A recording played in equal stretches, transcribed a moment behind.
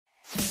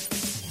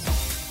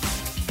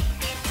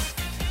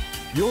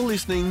You're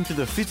listening to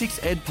the Physics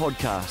Ed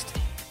Podcast.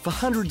 For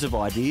hundreds of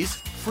ideas,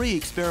 free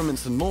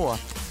experiments and more,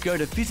 go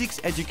to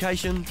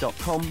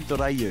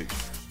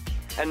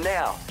physicseducation.com.au. And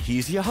now,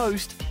 here's your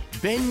host,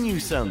 Ben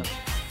Newsome.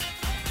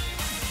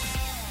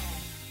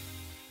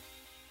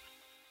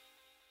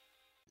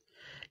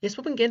 Yes,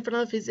 welcome again for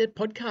another Phys Ed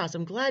podcast.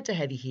 I'm glad to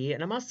have you here,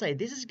 and I must say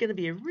this is going to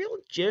be a real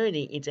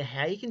journey into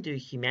how you can do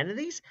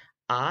humanities,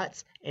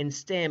 arts, and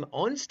STEM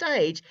on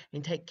stage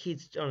and take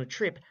kids on a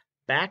trip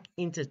back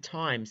into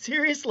time.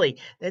 Seriously,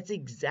 that's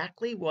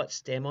exactly what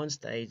STEM on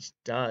Stage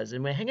does.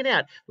 And we're hanging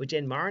out with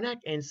Jen Marinak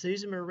and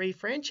Susan Marie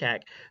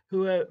Franchak,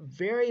 who are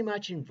very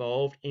much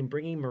involved in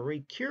bringing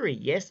Marie Curie,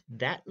 yes,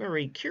 that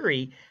Marie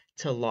Curie,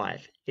 to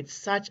life. It's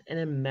such an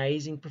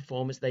amazing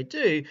performance they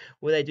do,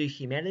 where they do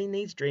Humanity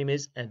Needs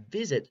Dreamers, A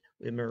Visit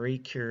with Marie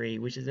Curie,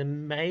 which is an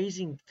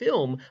amazing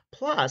film.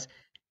 Plus,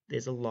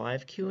 there's a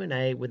live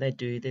Q&A where they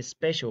do their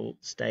special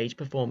stage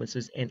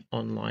performances and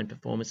online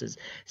performances.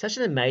 Such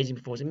an amazing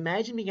performance.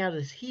 Imagine being able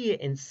to hear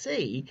and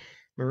see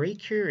Marie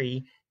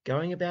Curie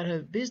going about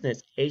her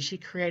business as she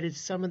created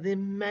some of the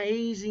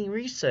amazing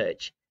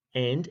research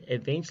and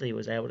eventually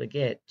was able to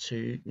get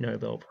 2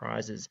 Nobel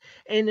Prizes.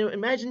 And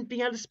imagine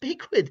being able to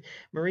speak with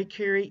Marie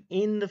Curie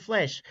in the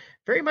flesh.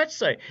 Very much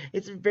so.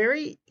 It's a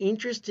very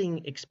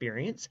interesting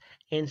experience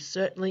and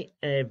certainly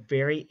a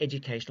very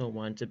educational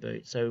one to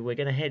boot. So we're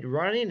going to head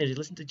right in as you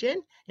listen to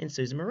Jen and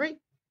Susan Marie.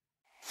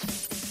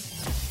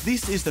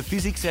 This is the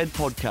Physics Ed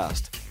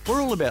Podcast.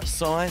 We're all about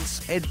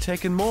science, ed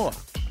tech and more.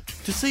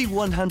 To see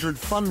 100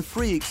 fun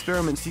free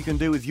experiments you can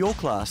do with your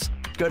class,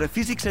 go to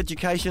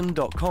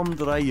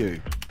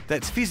physicseducation.com.au.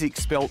 That's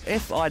physics spelled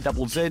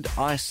F-I-Z-Z-I-C-S.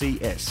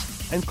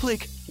 And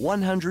click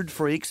 100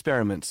 free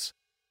experiments.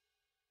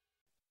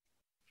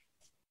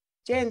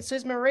 Jen,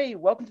 Susan Marie,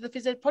 welcome to the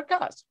Phys Ed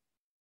Podcast.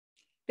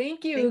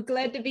 Thank you.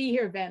 Glad to be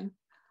here, Ben.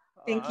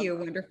 Thank you.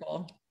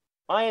 Wonderful.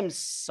 I am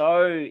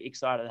so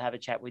excited to have a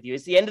chat with you.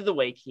 It's the end of the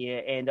week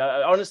here, and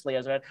honestly,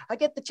 I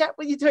get the chat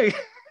with you too.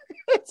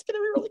 It's going to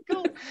be really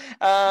cool.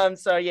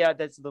 So yeah,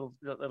 that's a little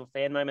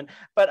fan moment.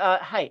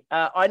 But hey,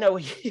 I know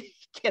what you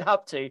get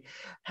up to.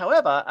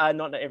 However,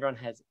 not everyone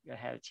has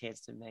had a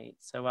chance to meet.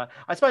 So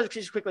I suppose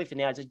just quickly for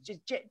now,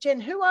 Jen,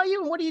 who are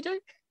you and what do you do?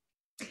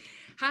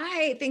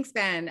 Hi, thanks,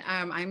 Ben.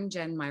 I'm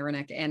Jen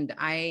Myronik, and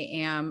I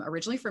am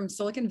originally from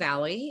Silicon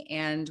Valley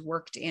and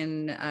worked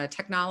in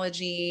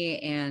technology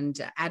and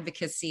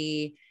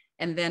advocacy.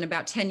 And then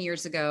about 10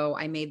 years ago,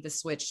 I made the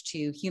switch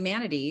to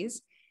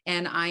humanities.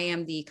 And I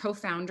am the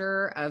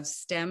co-founder of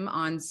STEM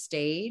on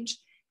Stage,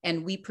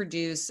 and we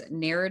produce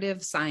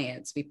narrative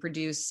science. We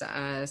produce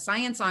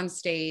science on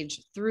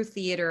stage through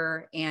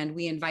theater, and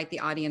we invite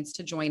the audience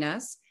to join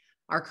us.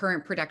 Our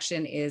current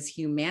production is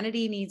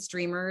Humanity Needs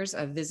Dreamers,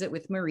 A Visit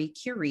with Marie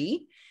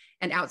Curie.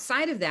 And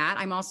outside of that,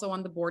 I'm also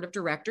on the board of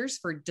directors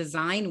for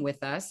Design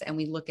With Us, and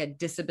we look at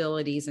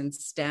disabilities in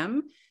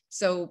STEM.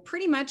 So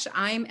pretty much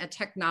I'm a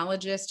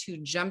technologist who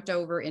jumped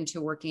over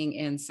into working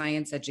in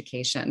science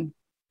education.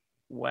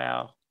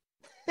 Wow.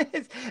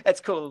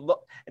 That's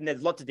cool. And there's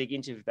a lot to dig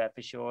into with that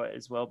for sure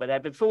as well.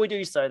 But before we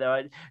do so, though,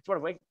 I just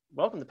want to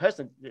welcome the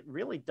person that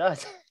really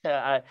does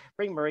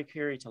bring Marie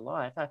Curie to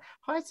life.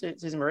 Hi,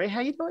 Susan Marie.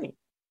 How are you doing?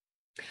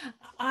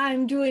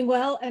 I'm doing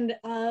well. And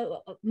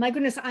my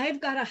goodness,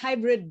 I've got a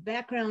hybrid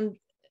background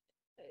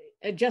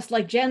just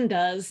like Jen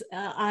does.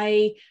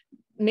 I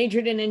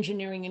majored in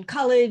engineering in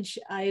college.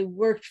 I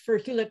worked for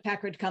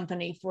Hewlett-Packard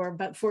Company for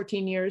about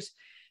 14 years.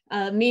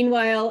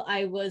 Meanwhile,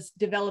 I was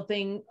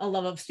developing a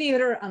love of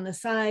theater on the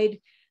side.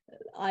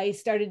 I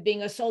started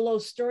being a solo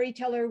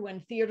storyteller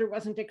when theater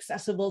wasn't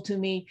accessible to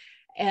me.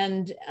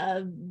 And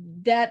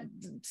that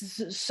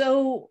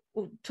so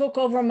took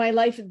over my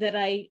life that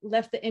I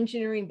left the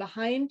engineering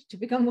behind to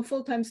become a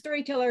full-time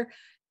storyteller.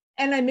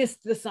 And I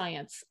missed the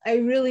science. I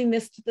really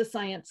missed the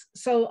science.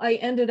 So I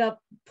ended up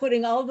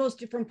putting all those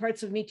different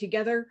parts of me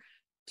together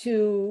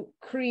to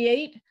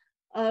create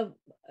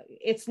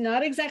it's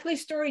not exactly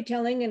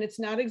storytelling and it's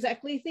not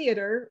exactly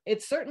theater.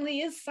 It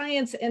certainly is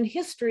science and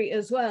history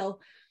as well,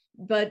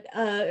 but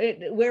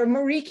where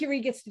Marie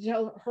Curie gets to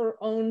tell her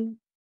own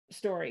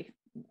story.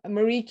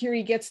 Marie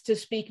Curie gets to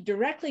speak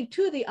directly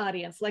to the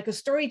audience, like a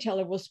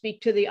storyteller will speak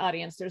to the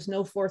audience. There's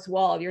no fourth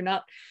wall. You're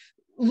not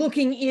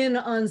looking in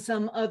on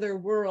some other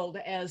world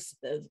as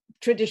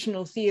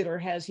traditional theater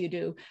has you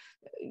do.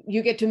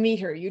 You get to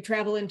meet her. You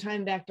travel in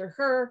time back to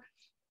her,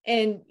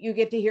 and you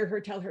get to hear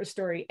her tell her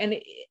story. And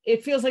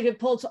it feels like it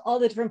pulls all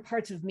the different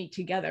parts of me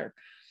together.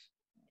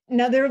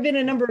 Now, there have been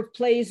a number of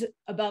plays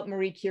about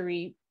Marie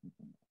Curie.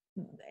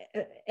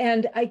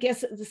 And I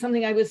guess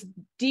something I was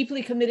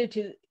deeply committed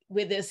to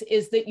with this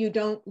is that you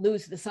don't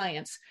lose the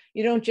science.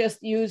 You don't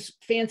just use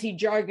fancy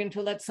jargon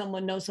to let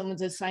someone know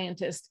someone's a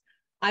scientist.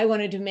 I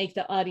wanted to make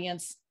the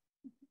audience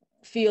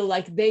feel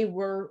like they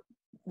were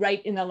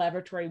right in the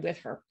laboratory with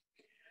her.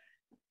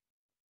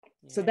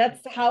 Yeah. So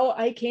that's how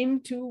I came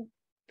to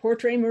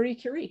portray Marie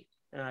Curie.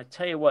 And I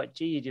tell you what,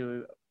 gee, you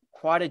do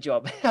quite a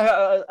job.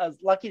 I was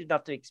lucky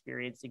enough to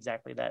experience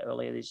exactly that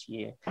earlier this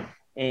year.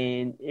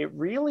 And it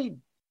really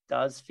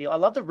does feel. I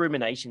love the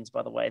ruminations,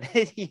 by the way,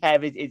 that you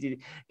have is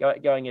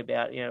going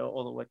about,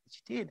 all the work that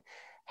you did.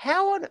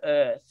 How on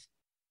earth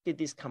did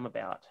this come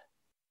about?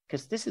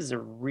 Because this is a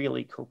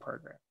really cool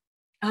program.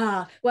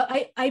 Well,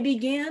 I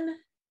began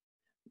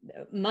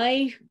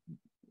my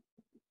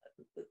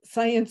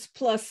science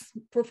plus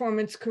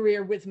performance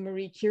career with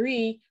Marie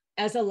Curie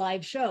as a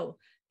live show.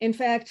 In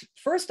fact,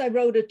 first I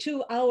wrote a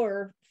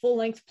 2-hour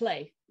full-length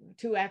play,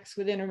 2 acts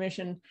with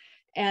intermission.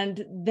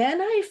 And then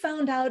I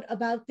found out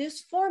about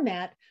this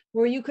format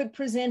where you could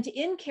present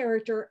in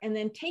character and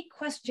then take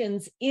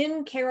questions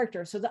in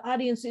character. So the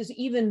audience is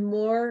even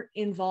more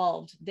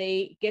involved.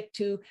 They get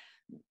to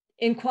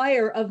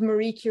inquire of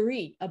Marie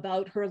Curie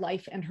about her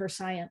life and her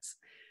science.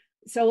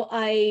 So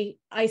I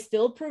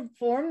still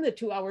perform the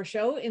 2-hour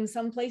show in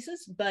some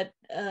places, but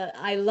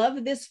I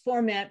love this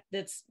format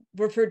that's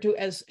referred to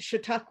as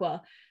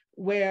Chautauqua,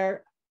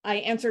 where I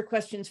answer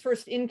questions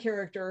first in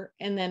character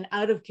and then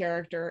out of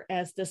character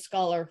as the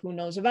scholar who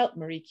knows about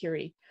Marie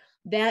Curie.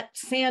 That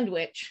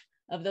sandwich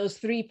of those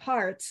 3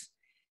 parts,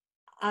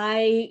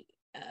 I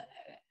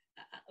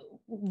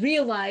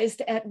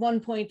realized at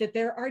one point that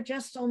there are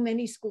just so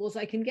many schools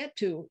I can get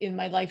to in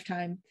my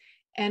lifetime.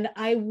 And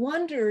I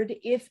wondered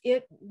if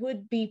it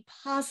would be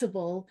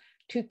possible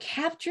to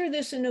capture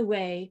this in a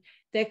way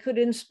that could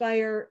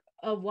inspire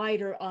a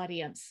wider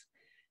audience.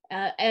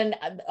 And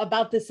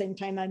about the same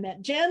time I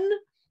met Jen,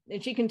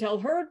 and she can tell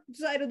her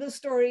side of the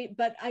story,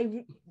 but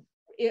I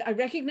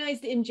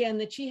recognized in Jen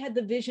that she had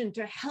the vision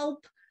to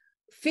help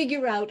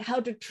figure out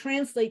how to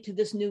translate to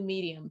this new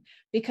medium,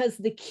 because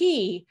the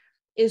key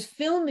is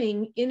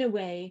filming in a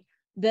way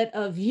that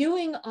a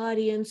viewing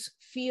audience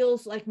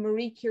feels like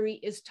Marie Curie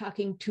is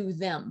talking to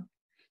them.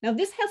 Now,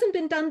 this hasn't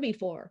been done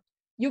before.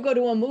 You go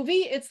to a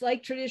movie, it's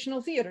like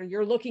traditional theater.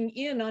 You're looking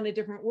in on a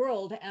different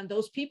world, and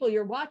those people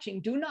you're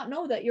watching do not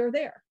know that you're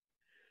there.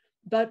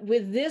 But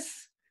with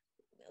this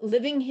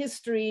living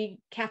history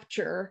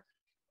capture,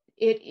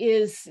 it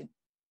is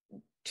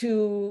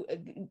to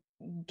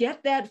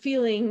get that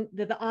feeling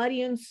that the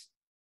audience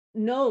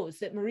knows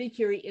that Marie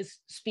Curie is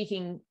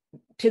speaking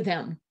to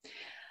them.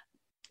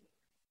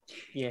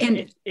 Yeah,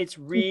 and it's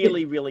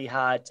really, really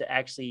hard to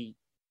actually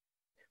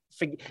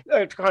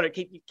kind of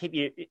keep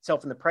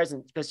yourself in the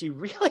present, because you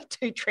really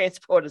do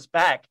transport us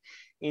back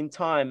in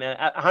time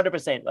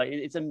 100%. Like,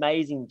 it's an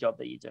amazing job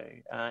that you do.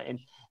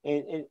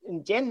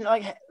 And Jen,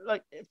 like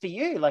for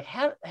you, like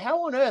how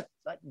on earth,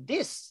 like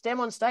this STEM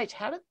on Stage,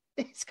 how did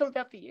this come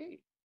about for you?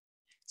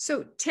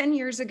 So 10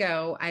 years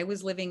ago, I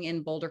was living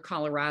in Boulder,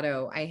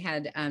 Colorado. I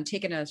had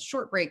taken a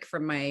short break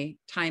from my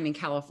time in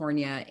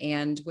California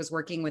and was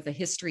working with a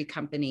history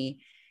company.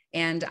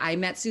 And I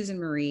met Susan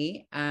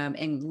Marie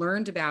and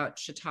learned about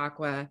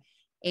Chautauqua.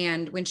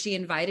 And when she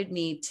invited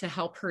me to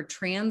help her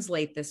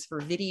translate this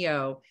for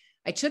video,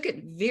 I took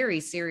it very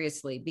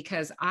seriously,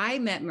 because I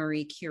met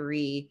Marie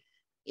Curie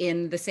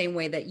in the same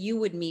way that you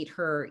would meet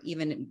her,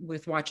 even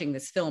with watching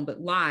this film,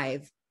 but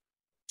live.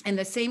 And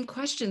the same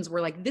questions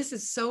were like, this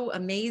is so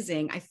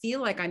amazing. I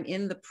feel like I'm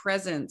in the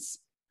presence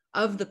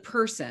of the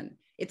person.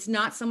 It's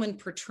not someone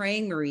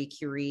portraying Marie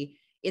Curie.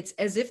 It's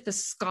as if the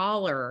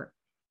scholar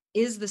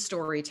is the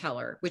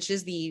storyteller, which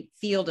is the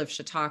field of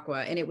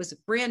Chautauqua. And it was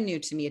brand new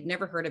to me. I'd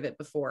never heard of it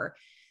before.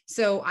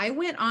 So I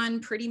went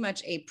on pretty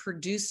much a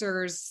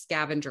producer's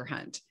scavenger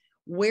hunt.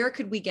 Where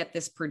could we get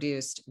this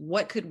produced?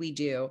 What could we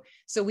do?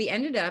 So we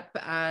ended up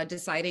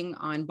deciding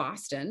on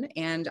Boston,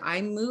 and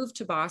I moved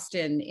to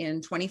Boston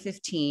in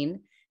 2015,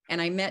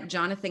 and I met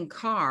Jonathan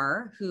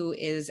Carr, who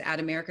is at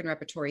American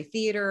Repertory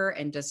Theater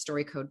and does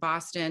Story Code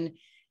Boston.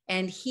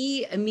 And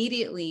he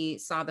immediately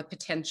saw the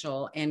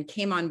potential and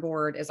came on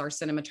board as our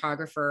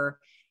cinematographer.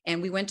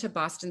 And we went to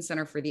Boston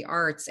Center for the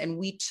Arts, and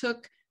we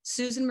took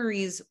Susan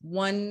Marie's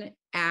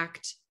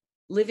 1-act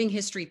living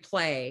history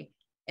play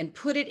and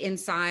put it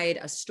inside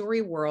a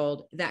story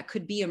world that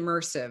could be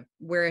immersive,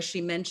 where, as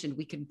she mentioned,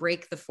 we could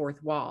break the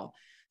fourth wall.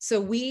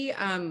 So we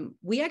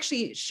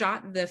actually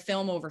shot the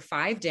film over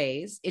 5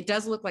 days. It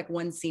does look like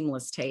one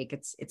seamless take.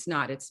 It's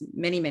not, it's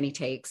many, many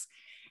takes.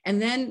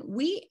 And then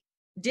we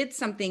did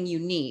something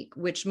unique,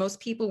 which most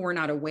people were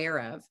not aware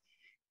of.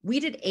 We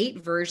did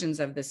 8 versions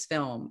of this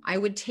film. I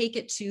would take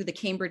it to the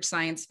Cambridge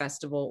Science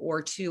Festival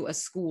or to a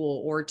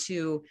school or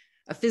to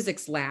a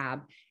physics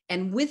lab.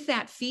 And with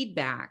that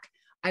feedback,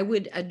 I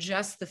would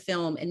adjust the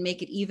film and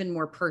make it even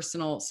more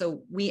personal.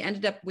 So we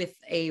ended up with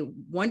a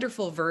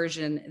wonderful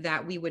version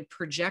that we would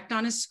project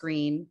on a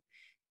screen,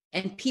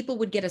 and people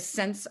would get a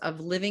sense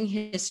of living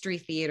history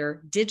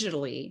theater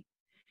digitally.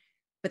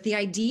 But the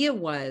idea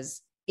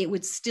was it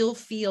would still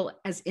feel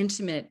as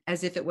intimate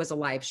as if it was a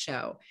live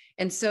show.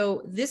 And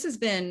so this has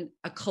been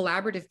a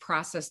collaborative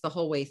process the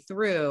whole way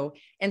through.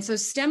 And so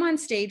STEM on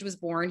Stage was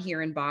born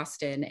here in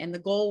Boston. And the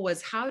goal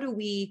was, how do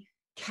we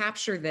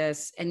capture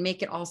this and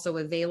make it also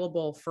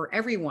available for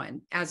everyone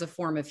as a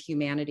form of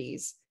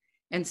humanities?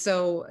 And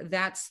so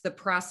that's the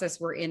process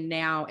we're in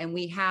now. And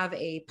we have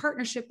a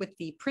partnership with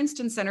the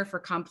Princeton Center for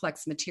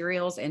Complex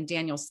Materials and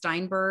Daniel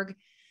Steinberg.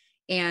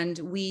 And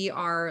we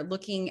are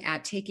looking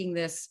at taking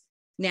this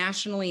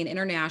nationally and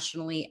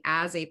internationally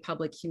as a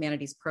public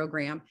humanities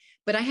program.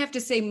 But I have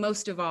to say,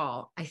 most of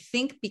all, I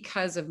think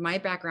because of my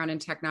background in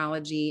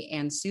technology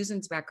and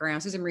Susan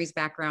Marie's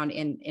background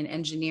in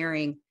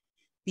engineering,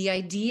 the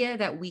idea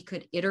that we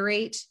could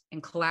iterate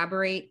and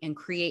collaborate and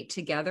create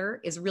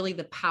together is really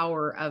the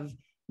power of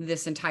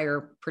this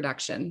entire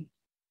production.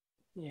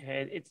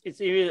 Yeah, it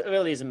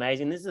really is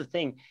amazing. This is the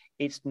thing.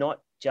 It's not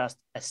just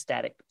a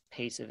static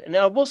piece of, and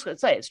I will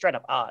say it's straight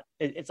up art.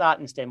 It's art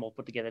and STEM all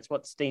put together. It's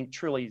what STEAM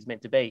truly is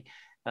meant to be.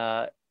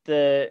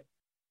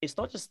 It's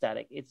not just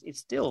static. It's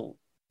still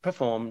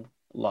performed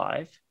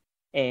live,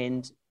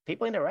 and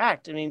people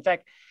interact. I mean, in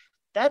fact,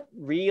 that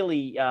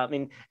really,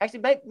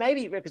 actually,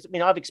 maybe because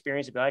I've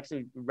experienced it, but I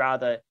actually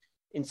rather,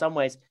 in some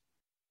ways,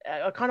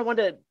 I kind of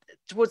wonder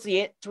towards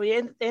the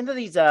end of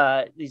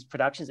these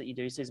productions that you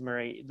do, Susan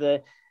Marie,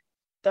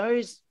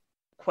 those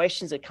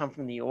questions that come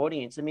from the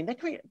audience, I mean, they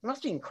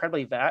must be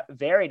incredibly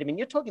varied. I mean,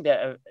 you're talking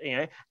about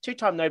a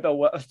two-time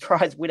Nobel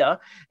Prize winner,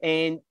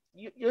 and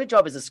your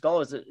job as a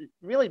scholar is to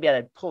really be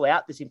able to pull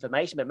out this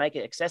information but make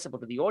it accessible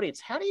to the audience.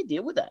 How do you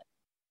deal with that?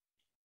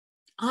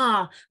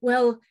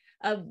 Well,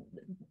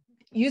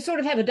 you sort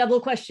of have a double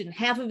question.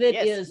 Half of it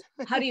is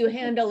how do you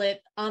handle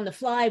it on the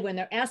fly when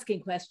they're asking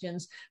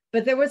questions?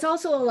 But there was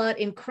also a lot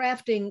in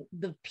crafting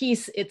the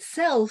piece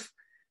itself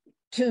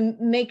to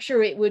make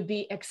sure it would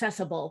be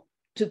accessible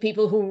to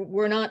people who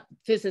were not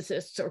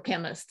physicists or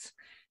chemists.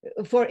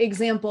 For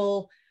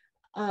example,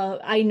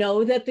 I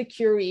know that the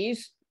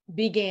Curies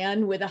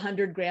began with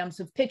 100 grams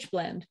of pitch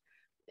blende.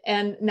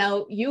 And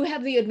now you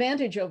have the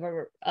advantage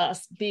over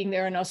us being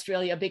there in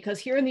Australia, because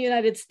here in the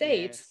United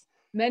States,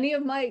 many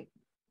of my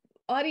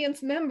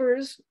audience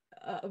members,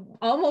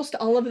 almost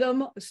all of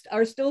them,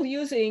 are still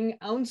using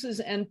ounces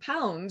and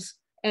pounds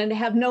and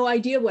have no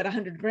idea what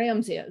 100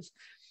 grams is.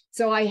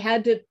 So I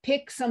had to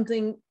pick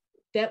something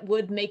that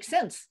would make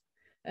sense.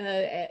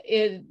 I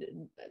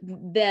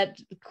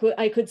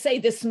could say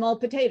this small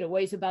potato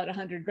weighs about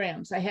 100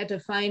 grams. I had to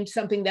find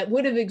something that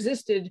would have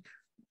existed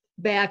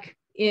back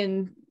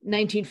in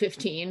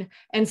 1915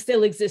 and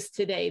still exists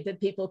today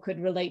that people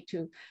could relate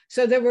to.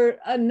 So there were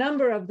a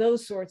number of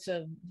those sorts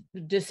of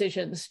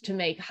decisions to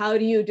make. How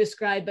do you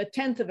describe a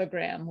tenth of a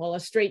gram? Well, a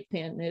straight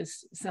pin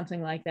is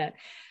something like that.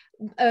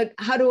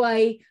 How do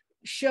I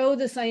show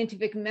the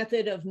scientific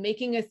method of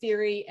making a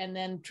theory and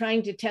then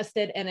trying to test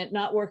it and it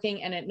not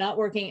working and it not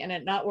working and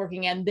it not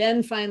working, and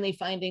then finally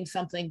finding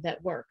something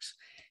that works?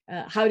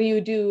 How do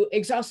you do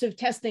exhaustive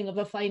testing of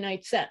a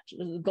finite set,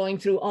 going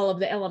through all of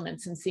the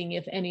elements and seeing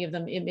if any of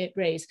them emit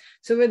rays?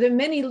 So there are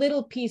many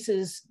little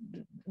pieces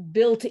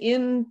built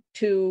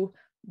into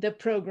the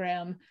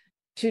program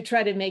to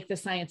try to make the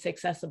science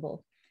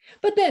accessible.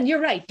 But then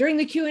you're right, during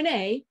the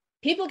Q&A,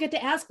 people get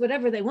to ask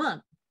whatever they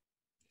want.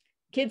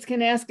 Kids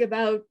can ask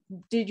about,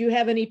 did you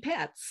have any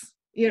pets?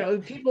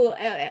 People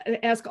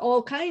ask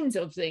all kinds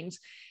of things.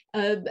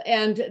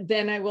 And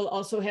then I will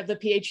also have the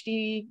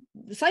PhD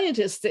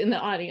scientists in the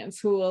audience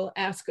who will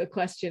ask a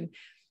question.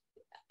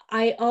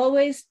 I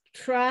always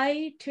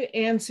try to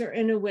answer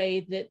in a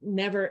way that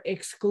never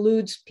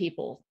excludes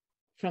people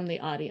from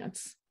the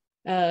audience.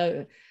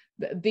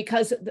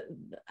 Because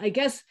I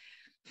guess,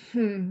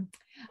 you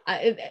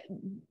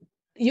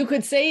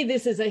could say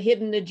this is a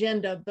hidden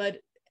agenda, but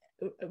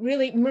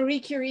really, Marie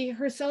Curie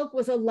herself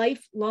was a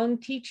lifelong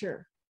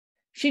teacher.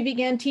 She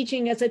began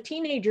teaching as a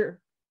teenager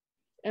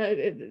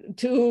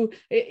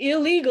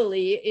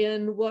illegally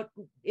in what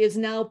is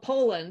now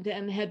Poland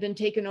and had been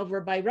taken over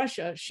by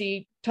Russia.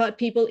 She taught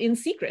people in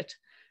secret.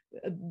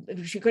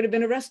 She could have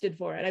been arrested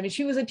for it. I mean,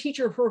 she was a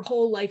teacher her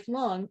whole life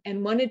long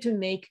and wanted to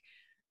make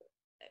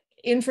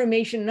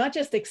information not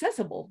just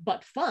accessible,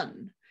 but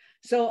fun.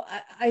 So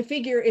I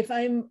figure if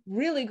I'm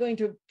really going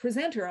to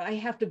present her, I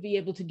have to be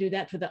able to do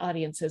that for the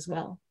audience as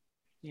well.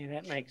 Yeah,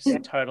 that makes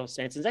total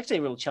sense. It's actually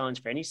a real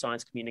challenge for any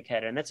science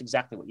communicator, and that's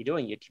exactly what you're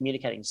doing. You're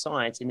communicating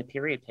science in the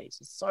period piece.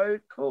 It's so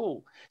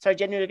cool. So,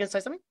 Jen, you were going to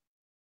say something?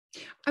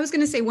 I was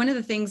going to say one of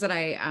the things that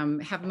I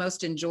have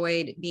most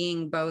enjoyed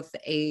being both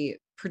a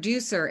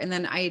producer and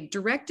then I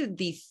directed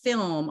the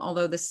film,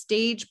 although the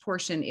stage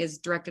portion is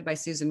directed by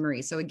Susan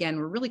Marie. So again,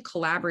 we're really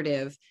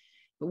collaborative.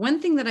 But one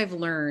thing that I've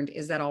learned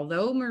is that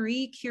although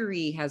Marie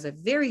Curie has a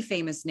very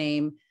famous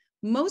name,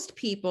 most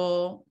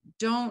people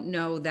don't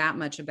know that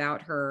much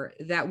about her,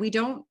 that we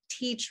don't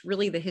teach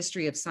really the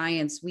history of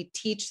science. We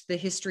teach the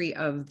history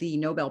of the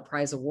Nobel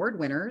Prize Award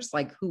winners,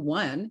 like who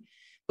won,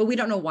 but we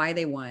don't know why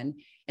they won.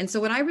 And so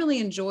what I really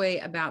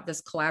enjoy about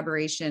this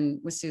collaboration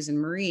with Susan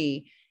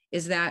Marie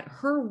is that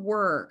her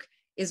work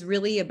is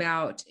really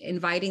about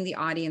inviting the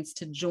audience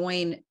to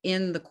join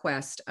in the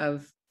quest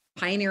of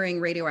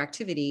pioneering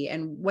radioactivity.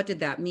 And what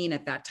did that mean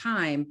at that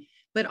time?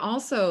 But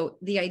also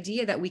the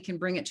idea that we can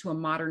bring it to a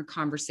modern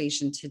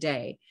conversation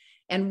today.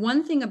 And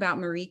one thing about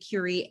Marie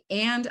Curie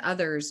and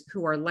others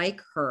who are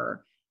like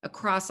her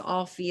across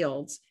all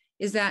fields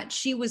is that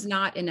she was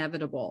not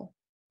inevitable.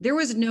 There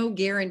was no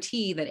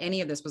guarantee that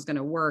any of this was going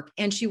to work.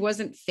 And she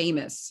wasn't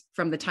famous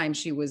from the time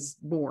she was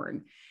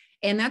born.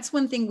 And that's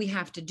one thing we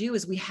have to do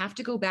is we have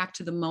to go back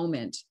to the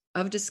moment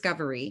of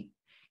discovery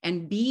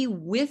and be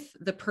with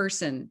the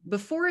person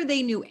before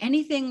they knew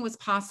anything was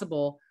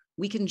possible.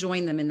 We can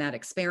join them in that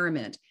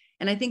experiment.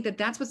 And I think that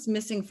that's what's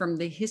missing from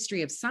the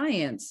history of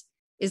science,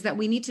 is that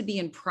we need to be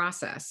in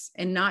process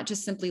and not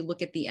just simply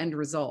look at the end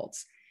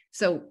results.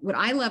 So what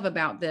I love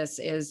about this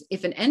is,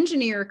 if an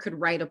engineer could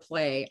write a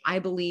play, I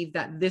believe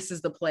that this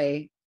is the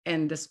play,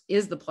 and this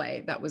is the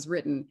play that was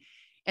written.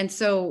 And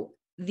so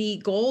the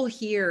goal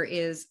here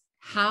is,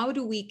 how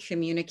do we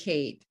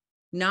communicate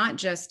not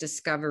just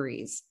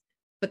discoveries,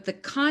 but the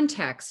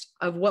context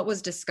of what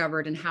was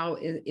discovered and how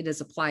it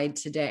is applied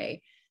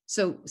today?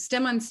 So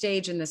STEM on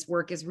Stage in this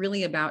work is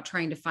really about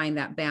trying to find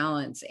that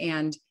balance.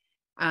 And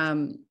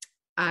I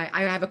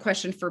have a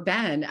question for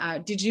Ben.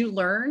 Did you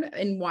learn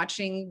in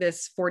watching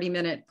this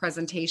 40-minute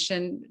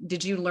presentation,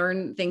 did you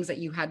learn things that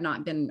you had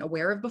not been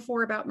aware of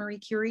before about Marie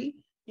Curie?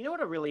 You know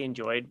what I really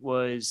enjoyed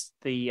was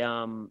it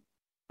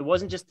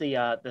wasn't just the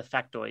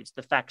factoids,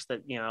 the facts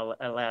that, you know,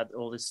 allowed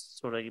all this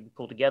sort of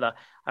pulled together.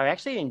 I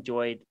actually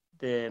enjoyed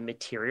the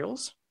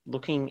materials,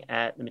 looking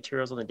at the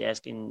materials on the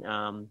desk in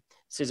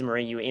Susan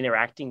Marie, you were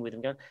interacting with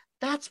them, going,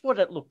 that's what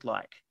it looked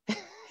like.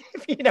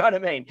 If you know what I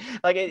mean.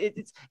 Like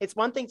it's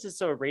one thing to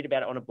sort of read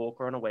about it on a book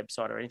or on a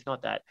website or anything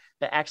like that,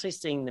 but actually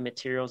seeing the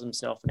materials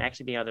themselves and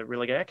actually being able to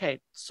really go, okay,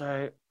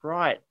 so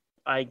right,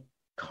 I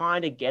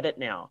kind of get it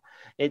now.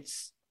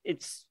 It's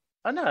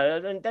I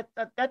know, and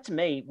that to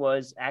me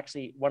was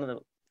actually one of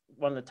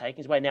the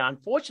takings away. Now,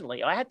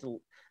 unfortunately, I had to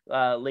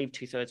leave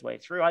 2/3 way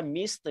through. I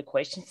missed the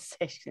question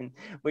section,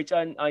 which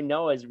I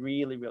know is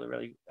really, really,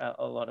 really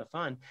a lot of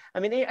fun. I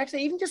mean,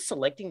 actually, even just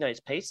selecting those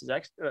pieces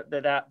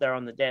that are there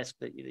on the desk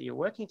that you're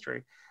working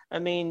through, I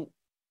mean,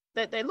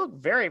 they look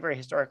very, very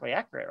historically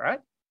accurate, right?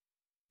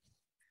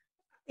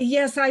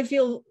 Yes, I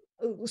feel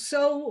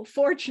so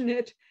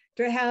fortunate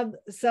to have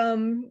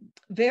some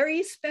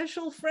very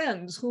special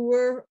friends who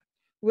were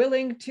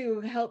willing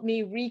to help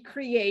me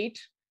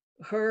recreate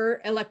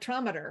her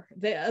electrometer.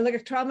 The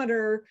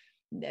electrometer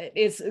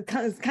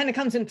kind of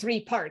comes in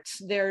three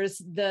parts. There's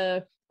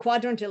the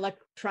quadrant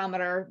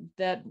electrometer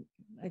that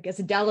I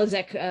guess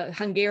Dalazek,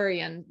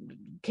 Hungarian,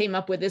 came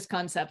up with this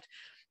concept,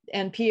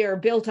 and Pierre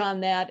built on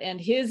that, and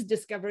his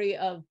discovery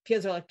of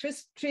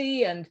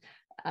piezoelectricity and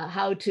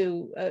how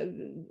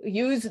to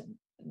use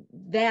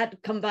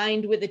that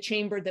combined with a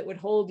chamber that would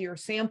hold your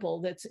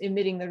sample that's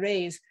emitting the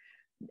rays.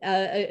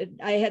 I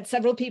had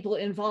several people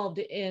involved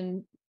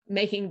in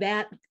making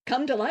that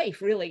come to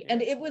life, really.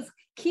 And it was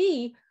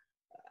key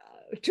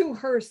to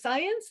her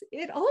science.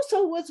 It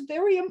also was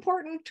very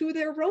important to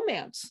their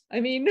romance.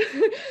 I mean,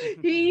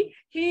 I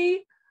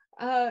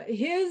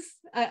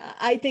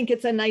think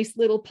it's a nice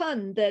little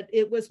pun that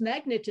it was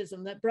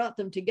magnetism that brought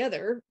them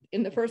together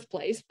in the first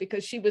place,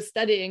 because she was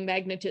studying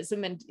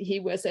magnetism and he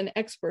was an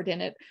expert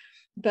in it.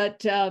 But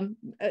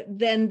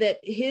then that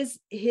his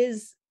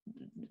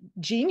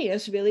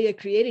genius really at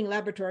creating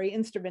laboratory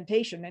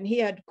instrumentation, and he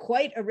had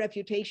quite a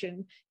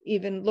reputation.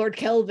 Even Lord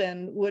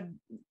Kelvin would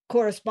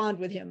correspond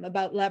with him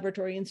about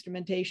laboratory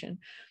instrumentation,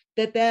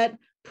 that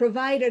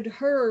provided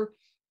her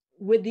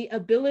with the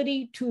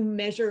ability to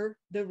measure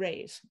the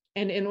rays.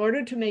 And in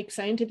order to make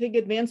scientific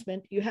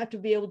advancement, you have to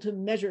be able to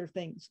measure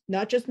things,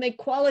 not just make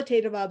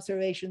qualitative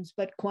observations,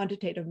 but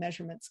quantitative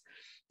measurements.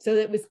 So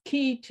that was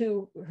key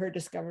to her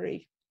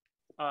discovery.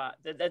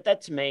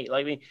 That to me,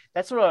 like, I mean,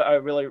 that's what I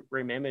really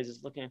remember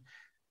is looking at,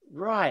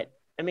 right.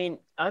 I mean,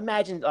 I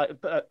imagine a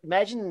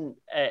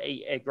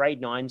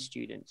grade 9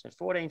 student, a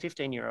 14,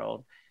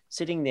 15-year-old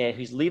sitting there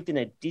who's lived in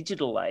a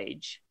digital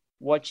age,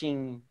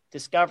 watching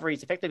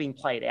discoveries effectively being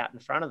played out in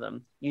front of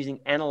them using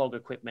analog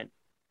equipment,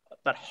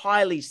 but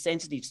highly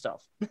sensitive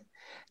stuff. I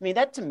mean,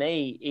 that to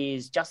me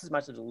is just as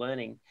much of the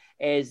learning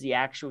as the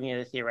actual, you know,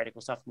 the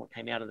theoretical stuff and what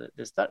came out of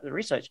the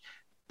research.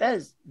 That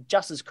is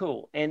just as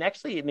cool. And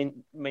actually, I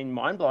mean,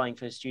 mind-blowing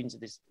for students at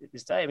this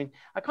day. I mean,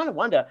 I kind of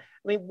wonder,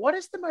 I mean, what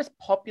is the most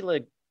popular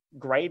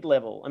grade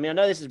level? I mean, I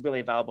know this is really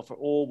available for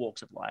all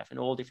walks of life and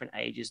all different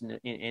ages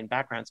and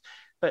backgrounds,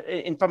 but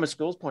from a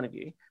school's point of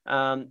view,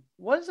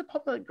 what is the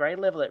popular grade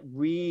level that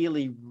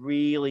really,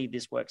 really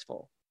this works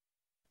for?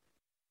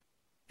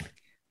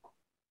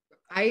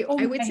 I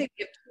would say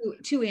we have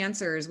two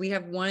answers. We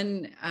have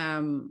one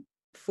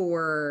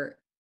for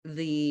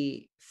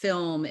the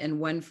film and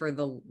one for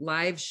the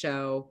live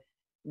show,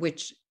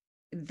 which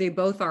they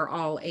both are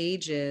all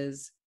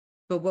ages.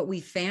 But what we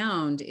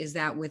found is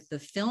that with the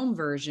film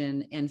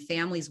version and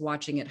families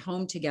watching at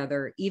home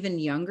together, even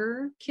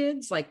younger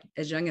kids, like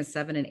as young as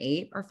 7 and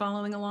 8, are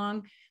following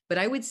along. But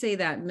I would say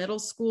that middle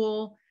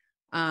school,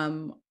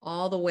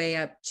 all the way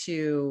up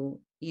to,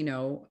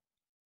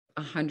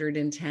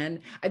 110.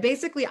 I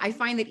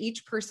find that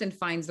each person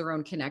finds their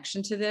own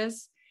connection to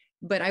this.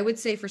 But I would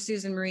say for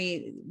Susan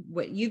Marie,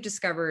 what you've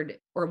discovered,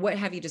 or what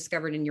have you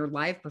discovered in your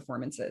live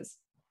performances?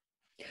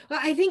 Well,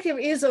 I think there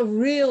is a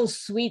real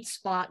sweet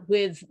spot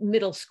with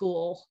middle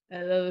school,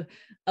 11,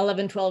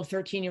 12,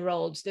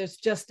 13-year-olds. There's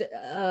just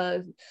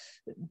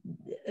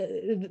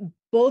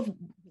both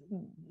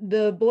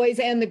the boys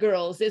and the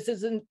girls. This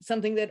isn't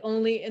something that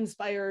only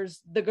inspires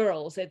the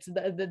girls. It's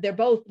they're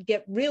both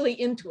get really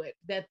into it.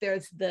 That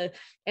there's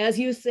as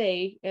you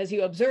say, as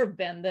you observe,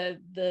 Ben,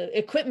 the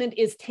equipment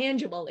is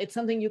tangible. It's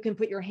something you can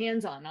put your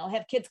hands on. I'll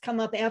have kids come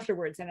up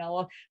afterwards and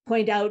I'll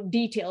point out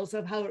details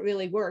of how it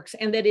really works,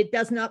 and that it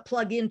does not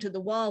plug into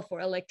the wall for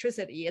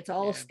electricity. It's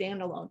all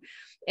standalone,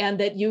 and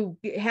that you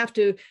have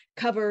to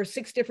cover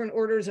 6 different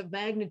orders of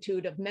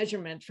magnitude of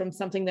measurement, from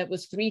something that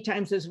was 3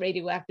 times as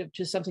radioactive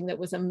to something that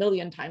was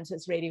 1,000,000 times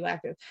as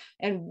radioactive.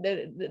 And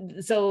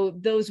so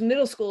those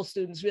middle school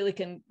students really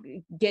can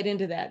get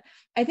into that.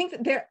 I think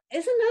that there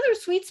is another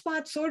sweet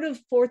spot, sort of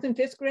 4th and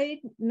 5th grade,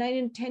 9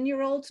 and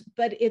 10-year-olds,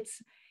 but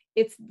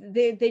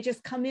they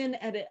just come in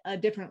at a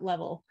different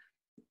level.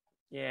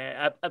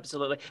 Yeah,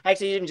 absolutely.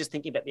 Actually, even just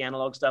thinking about the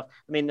analog stuff,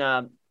 I mean,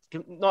 not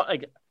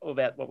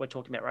about what we're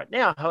talking about right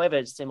now. However,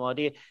 it's a similar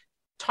idea.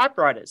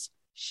 Typewriters,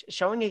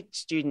 showing a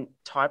student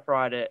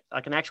typewriter,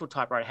 like an actual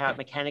typewriter, how it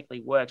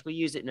mechanically works. We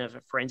use it in a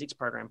forensics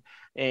program,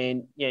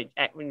 and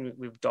when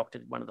we've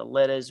doctored one of the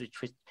letters, we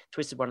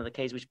twisted one of the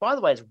keys, which, by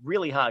the way, is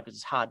really hard because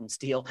it's hardened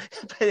steel.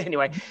 But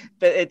anyway,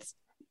 it's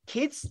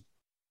kids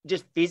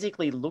just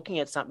physically looking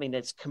at something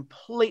that's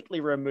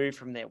completely removed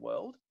from their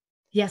world.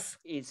 Yes,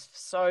 is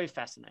so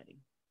fascinating.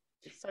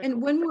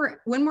 And cool.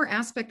 one more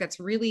aspect that's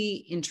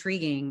really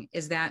intriguing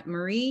is that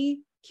Marie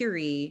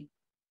Curie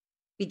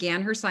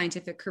began her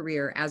scientific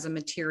career as a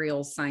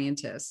materials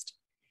scientist.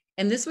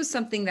 And this was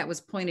something that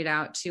was pointed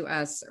out to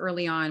us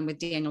early on with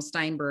Daniel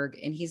Steinberg,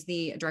 and he's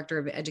the director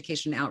of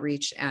education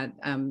outreach at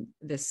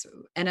this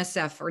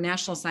NSF, or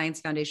National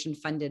Science Foundation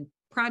funded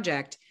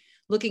project,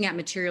 looking at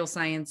material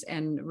science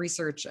and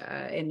research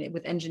and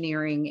with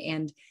engineering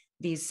and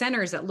these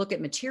centers that look at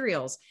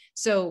materials.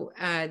 So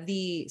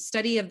the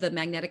study of the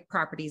magnetic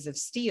properties of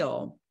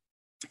steel,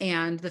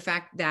 and the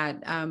fact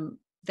that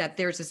that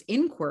there's this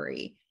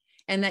inquiry,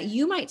 and that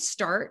you might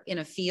start in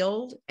a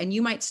field, and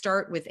you might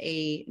start with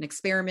an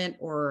experiment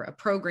or a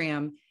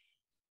program,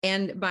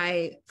 and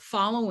by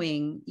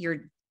following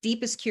your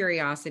deepest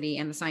curiosity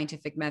and the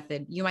scientific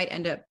method, you might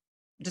end up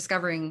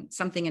discovering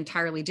something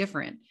entirely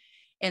different.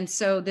 And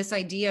so this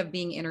idea of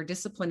being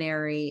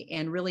interdisciplinary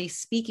and really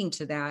speaking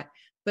to that,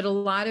 but a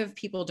lot of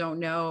people don't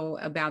know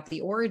about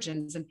the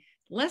origins, and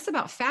less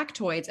about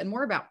factoids and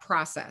more about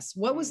process.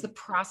 What was the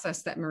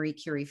process that Marie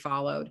Curie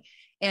followed?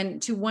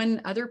 And to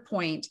one other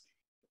point,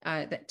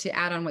 to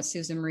add on what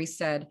Susan Marie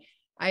said,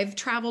 I've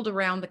traveled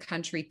around the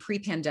country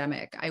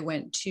pre-pandemic. I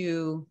went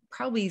to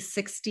probably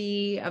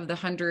 60 of the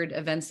 100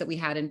 events that we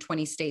had in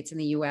 20 states in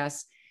the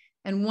US.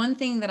 And one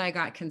thing that I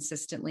got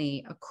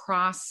consistently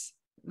across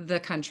the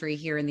country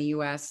here in the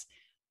US,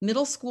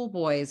 middle school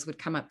boys would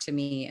come up to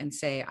me and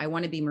say, I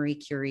want to be Marie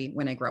Curie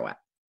when I grow up.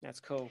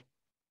 That's cool.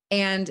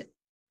 And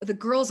the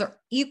girls are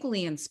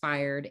equally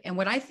inspired. And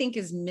what I think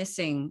is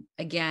missing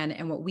again,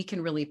 and what we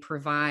can really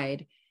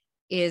provide,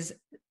 is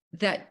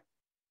that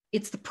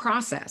it's the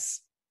process,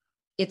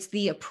 it's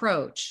the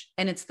approach,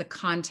 and it's the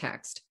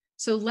context.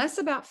 So less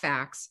about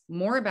facts,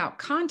 more about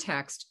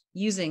context,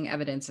 using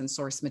evidence and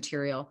source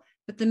material.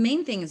 But the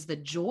main thing is the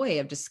joy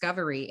of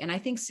discovery. And I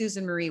think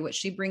Susan Marie, what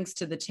she brings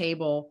to the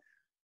table,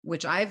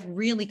 which I've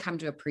really come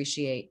to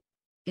appreciate,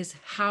 is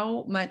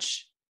how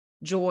much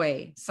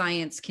joy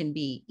science can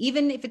be.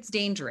 Even if it's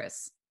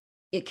dangerous,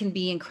 it can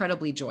be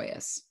incredibly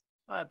joyous.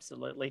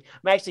 Absolutely.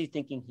 I'm actually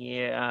thinking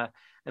here,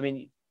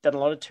 done a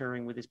lot of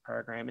touring with this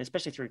program,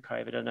 especially through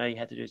COVID. I know you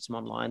had to do some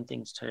online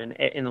things too,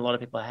 and a lot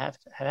of people have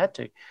had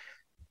to.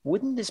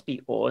 Wouldn't this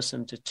be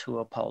awesome to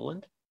tour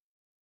Poland?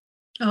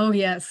 Oh,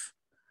 yes.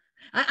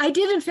 I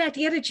did, in fact,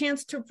 get a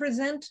chance to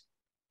present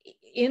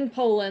in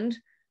Poland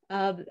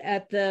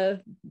at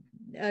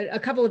a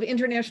couple of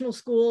international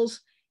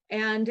schools,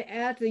 and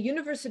at the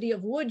University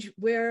of Łódź,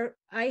 where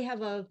I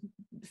have a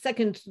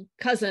second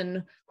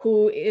cousin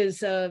who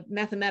is a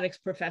mathematics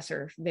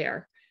professor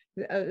there.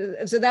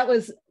 So that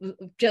was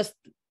just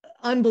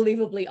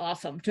unbelievably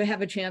awesome to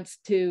have a chance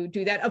to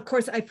do that. Of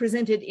course, I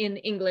presented in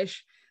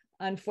English.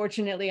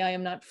 Unfortunately, I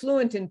am not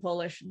fluent in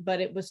Polish, but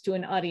it was to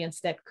an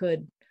audience that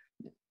could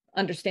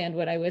understand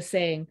what I was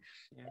saying.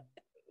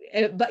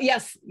 Yeah. But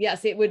yes,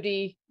 it would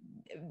be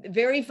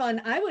very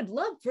fun. I would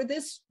love for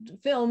this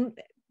film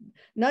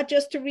not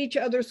just to reach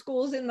other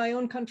schools in my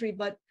own country,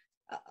 but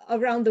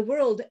around the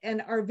world.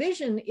 And our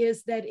vision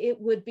is that it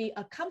would be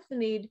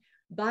accompanied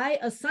by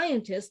a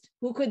scientist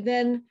who could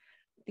then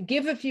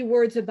give a few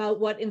words about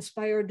what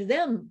inspired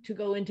them to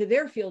go into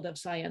their field of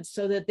science,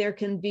 so that there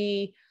can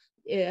be,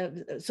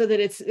 so that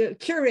it's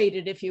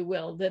curated, if you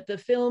will, that the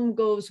film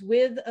goes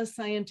with a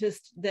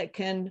scientist that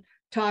can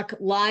talk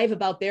live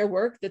about their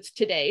work that's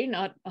today,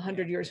 not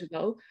 100 years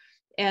ago,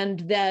 and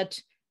that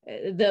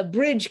the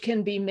bridge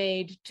can be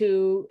made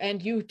to,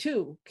 and you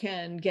too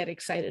can get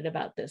excited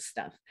about this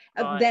stuff.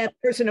 That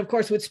person, of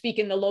course, would speak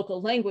in the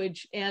local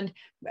language, and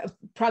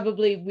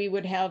probably we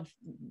would have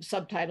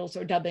subtitles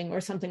or dubbing or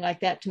something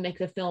like that to make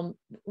the film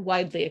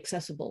widely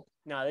accessible.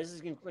 No, this is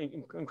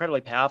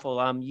incredibly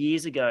powerful.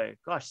 Years ago,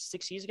 gosh,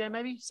 6 years ago,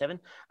 maybe 7,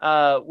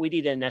 we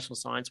did a National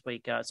Science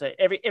Week. So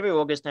every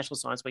August, National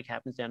Science Week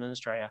happens down in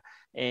Australia,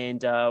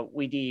 and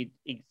we did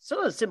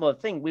sort of a similar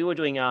thing. We were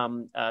doing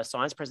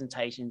science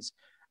presentations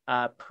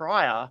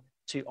prior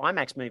to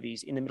IMAX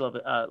movies in the middle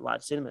of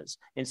large cinemas.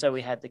 And so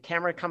we had the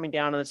camera coming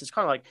down, and it's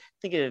kind of like,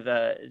 think of,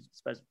 I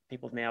suppose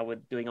people now we're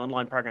doing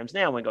online programs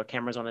now, we've got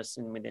cameras on us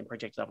and we then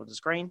project it up on the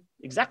screen.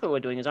 Exactly what we're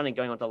doing is only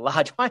going onto a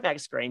large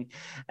IMAX screen,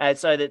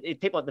 so that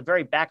people at the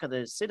very back of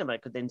the cinema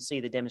could then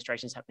see the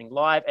demonstrations happening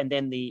live, and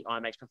then the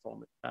IMAX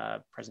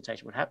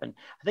presentation would happen.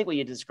 I think what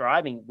you're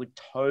describing would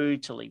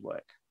totally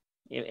work.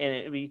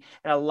 And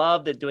I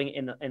love that doing it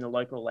in the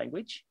local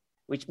language,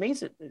 which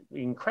means it's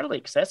incredibly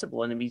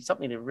accessible and it'd be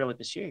something to really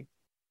pursue.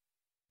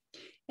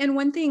 And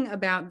one thing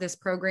about this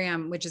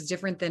program, which is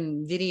different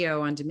than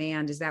video on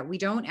demand, is that we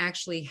don't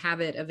actually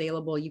have it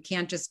available. You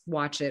can't just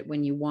watch it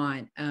when you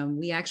want.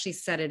 We actually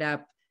set it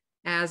up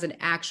as an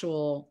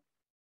actual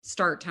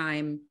start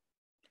time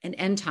and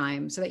end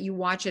time so that you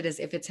watch it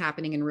as if it's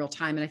happening in real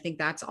time. And I think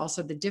that's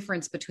also the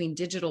difference between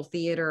digital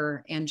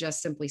theater and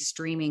just simply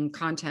streaming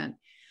content.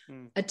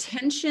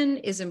 Attention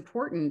is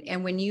important.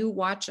 And when you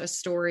watch a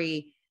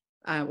story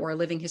or a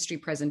living history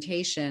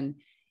presentation,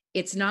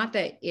 it's not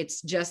that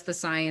it's just the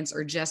science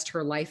or just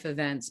her life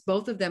events.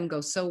 Both of them go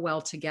so well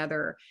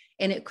together,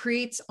 and it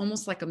creates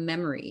almost like a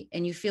memory,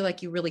 and you feel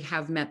like you really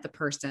have met the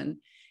person.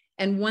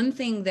 And one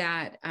thing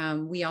that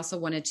we also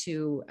wanted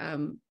to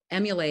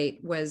emulate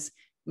was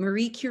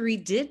Marie Curie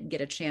did get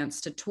a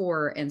chance to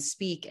tour and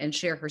speak and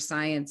share her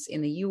science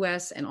in the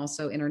US and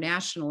also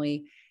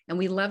internationally. And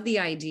we love the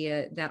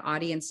idea that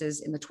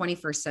audiences in the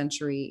 21st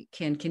century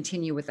can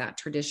continue with that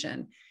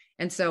tradition.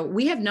 And so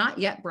we have not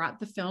yet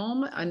brought the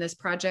film on this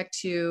project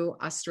to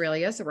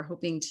Australia. So we're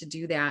hoping to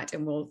do that,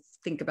 and we'll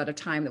think about a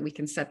time that we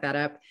can set that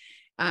up.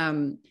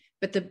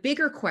 But the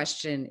bigger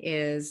question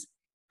is,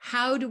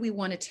 how do we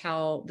want to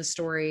tell the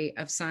story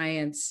of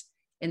science?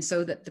 And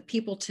so that the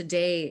people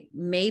today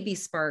may be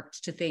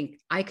sparked to think,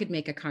 I could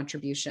make a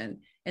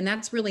contribution. And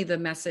that's really the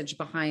message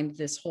behind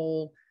this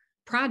whole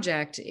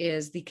project,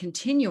 is the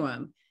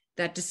continuum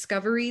that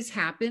discoveries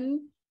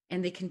happen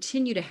and they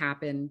continue to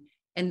happen.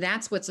 And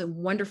that's what's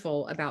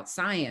wonderful about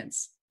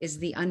science, is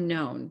the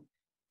unknown,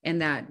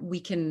 and that we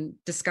can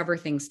discover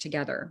things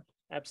together.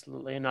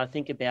 Absolutely. And I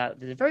think about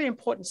there's a very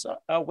important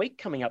week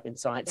coming up in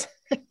science.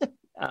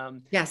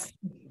 Yes.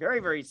 Very,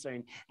 very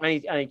soon.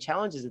 Only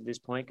challenges at this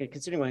point,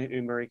 considering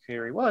who Marie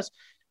Curie was,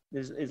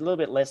 there's a little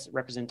bit less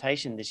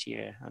representation this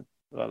year,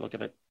 by the look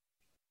of it.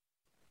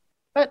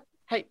 But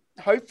hey,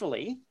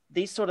 hopefully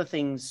these sort of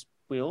things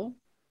will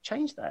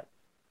change that.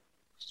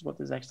 Is what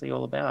this is actually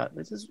all about.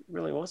 This is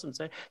really awesome.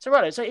 So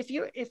right. So if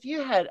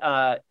you had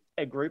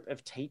a group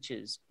of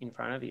teachers in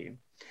front of you,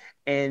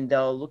 and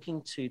they're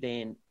looking to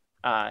then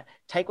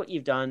take what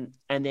you've done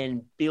and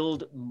then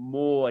build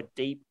more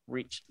deep,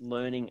 rich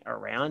learning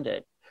around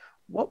it,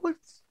 what would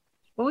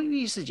be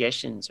your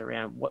suggestions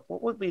around what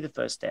would be the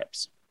first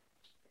steps?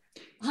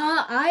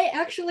 I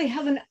actually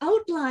have an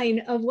outline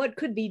of what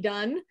could be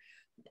done.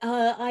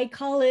 I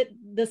call it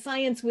the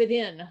science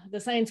within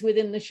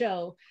the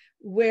show,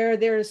 where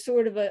there's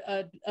sort of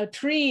a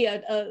tree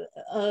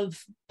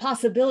of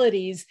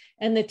possibilities,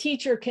 and the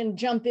teacher can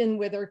jump in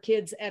with their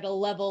kids at a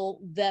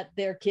level that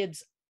their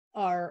kids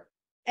are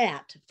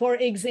at. For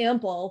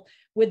example,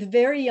 with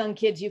very young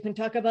kids, you can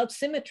talk about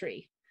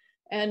symmetry.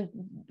 And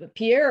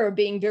Pierre,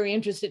 being very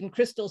interested in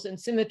crystals and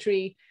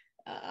symmetry,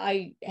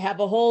 I have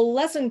a whole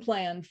lesson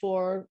plan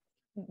for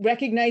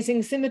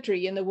recognizing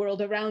symmetry in the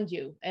world around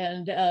you,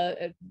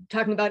 and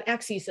talking about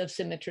axes of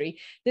symmetry.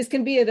 This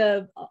can be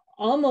at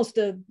almost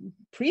a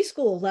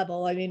preschool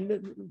level. I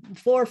mean,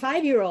 4 or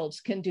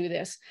 5-year-olds can do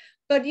this.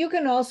 But you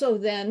can also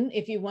then,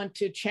 if you want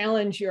to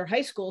challenge your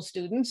high school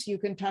students, you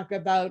can talk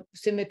about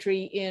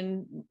symmetry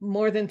in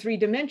more than 3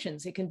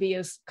 dimensions. It can be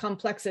as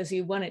complex as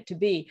you want it to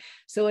be.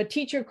 So a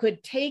teacher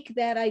could take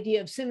that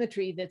idea of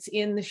symmetry that's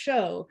in the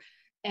show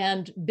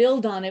and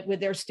build on it with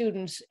their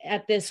students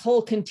at this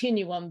whole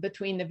continuum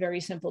between the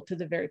very simple to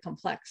the very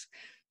complex.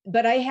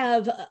 But I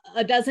have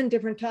a dozen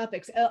different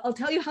topics. I'll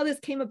tell you how this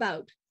came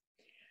about.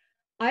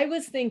 I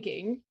was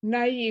thinking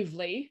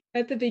naively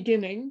at the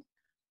beginning,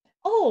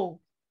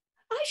 oh,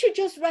 I should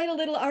just write a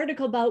little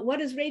article about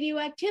what is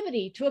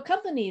radioactivity to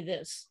accompany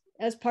this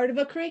as part of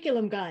a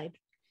curriculum guide.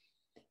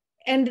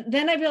 And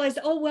then I realized,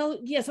 oh, well,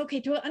 yes, okay,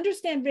 to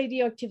understand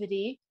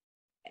radioactivity,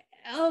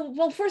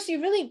 well, first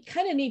you really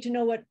kind of need to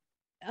know what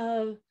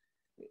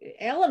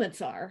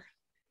elements are.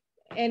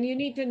 And you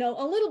need to know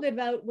a little bit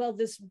about, well,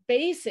 this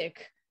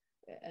basic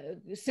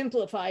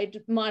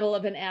simplified model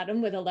of an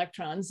atom with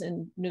electrons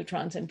and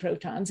neutrons and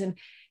protons.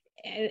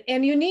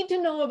 And you need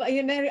to know about,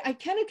 you know, I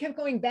kind of kept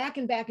going back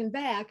and back and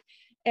back.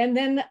 And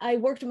then I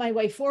worked my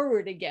way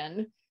forward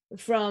again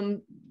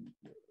from,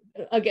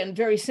 again,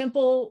 very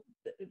simple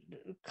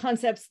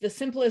concepts. The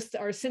simplest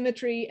are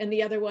symmetry, and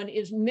the other one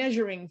is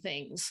measuring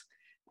things.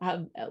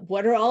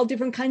 What are all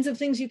different kinds of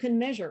things you can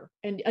measure?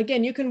 And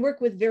again, you can work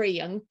with very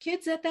young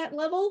kids at that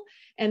level,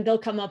 and they'll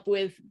come up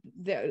with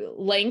their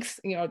length,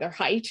 their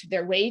height,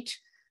 their weight,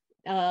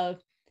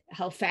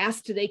 how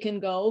fast they can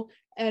go.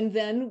 And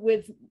then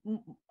with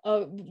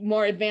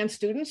more advanced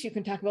students, you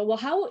can talk about,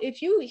 well,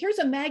 here's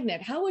a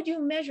magnet, how would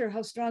you measure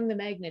how strong the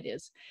magnet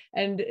is?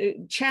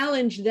 And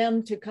challenge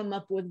them to come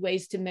up with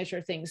ways to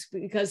measure things,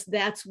 because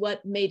that's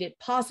what made it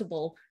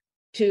possible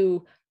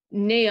to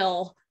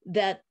nail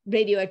that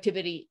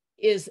radioactivity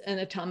is an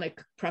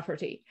atomic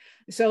property.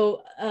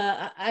 So,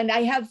 and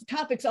I have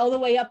topics all the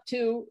way up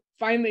to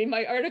finally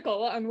my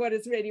article on what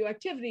is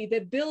radioactivity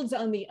that builds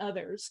on the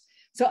others.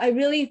 So I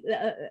really,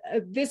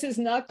 this is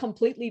not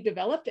completely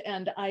developed,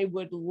 and I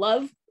would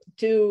love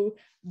to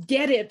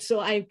get it so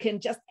I can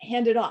just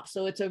hand it off.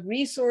 So it's a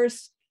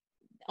resource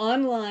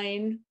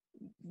online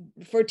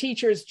for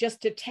teachers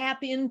just to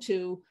tap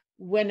into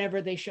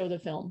whenever they show the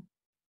film.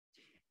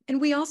 And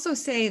we also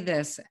say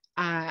this,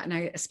 and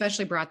I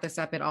especially brought this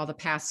up at all the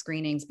past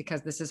screenings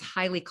because this is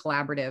highly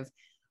collaborative.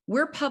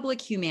 We're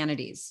public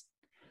humanities.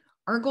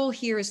 Our goal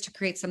here is to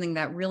create something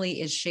that really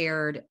is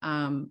shared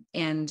and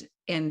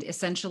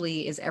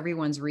essentially is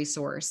everyone's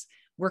resource.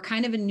 We're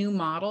kind of a new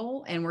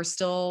model, and we're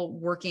still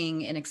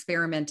working and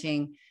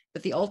experimenting.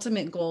 But the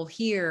ultimate goal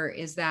here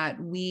is that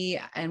we're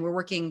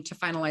working to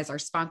finalize our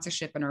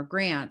sponsorship and our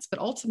grants, but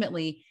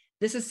ultimately,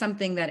 this is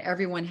something that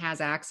everyone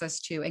has access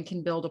to and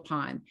can build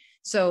upon.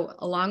 So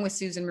along with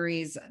Susan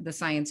Marie's The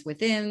Science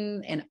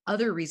Within and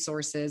other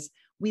resources,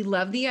 we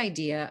love the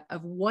idea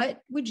of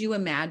what would you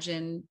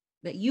imagine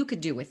that you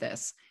could do with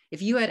this?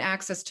 If you had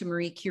access to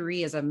Marie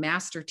Curie as a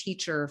master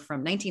teacher from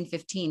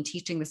 1915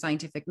 teaching the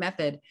scientific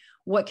method,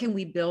 what can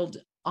we build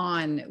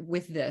on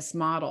with this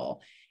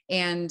model?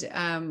 And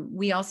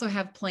we also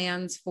have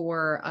plans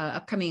for an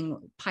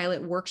upcoming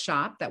pilot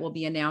workshop that we'll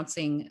be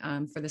announcing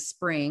for the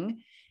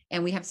spring.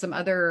 And we have some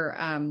other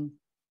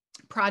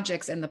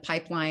projects in the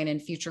pipeline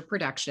and future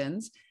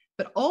productions.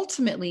 But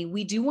ultimately,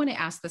 we do want to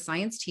ask the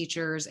science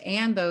teachers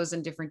and those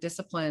in different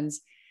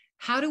disciplines,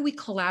 how do we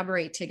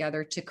collaborate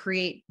together to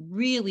create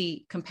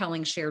really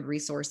compelling shared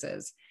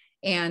resources?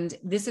 And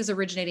this is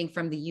originating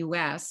from the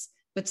US,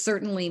 but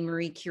certainly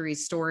Marie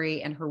Curie's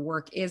story and her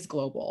work is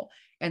global.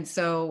 And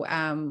so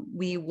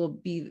we will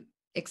be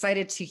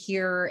excited to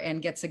hear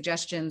and get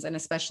suggestions, and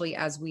especially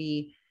as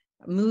we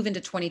move into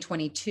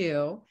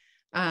 2022.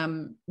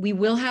 We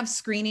will have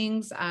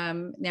screenings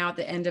now at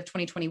the end of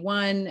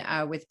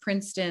 2021 with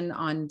Princeton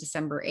on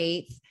December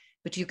 8th,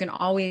 but you can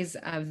always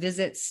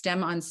visit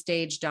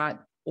stemonstage.org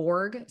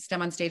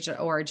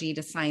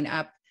to sign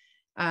up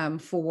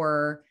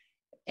for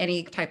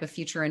any type of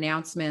future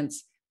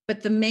announcements.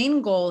 But the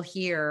main goal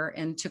here,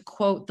 and to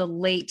quote the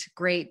late,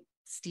 great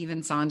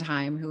Stephen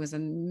Sondheim, who was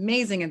an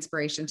amazing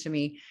inspiration to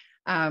me,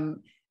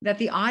 that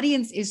the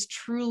audience is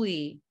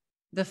truly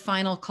the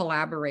final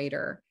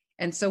collaborator.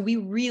 And so we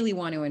really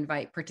want to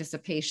invite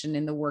participation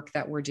in the work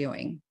that we're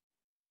doing.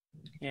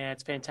 Yeah,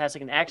 it's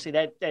fantastic. And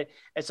actually,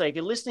 so if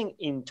you're listening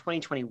in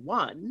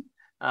 2021,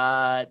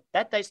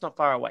 that date's not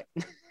far away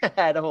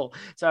at all.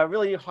 So I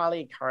really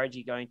highly encourage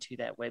you going to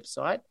that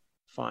website,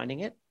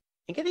 finding it,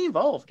 and getting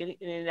involved.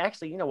 And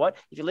actually, you know what?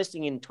 If you're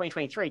listening in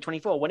 2023,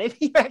 24, whenever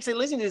you're actually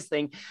listening to this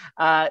thing,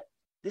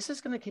 this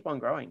is going to keep on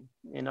growing.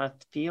 And I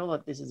feel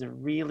that this is a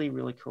really,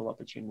 really cool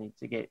opportunity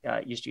to get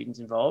your students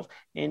involved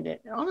and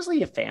honestly,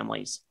 your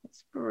families.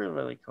 It's really,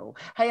 really cool.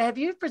 Hey, have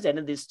you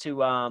presented this to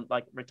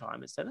like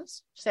retirement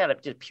centers? Just out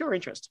of just pure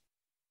interest.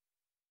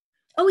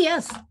 Oh,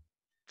 yes.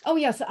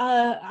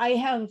 I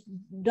have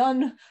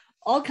done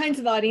all kinds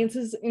of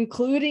audiences,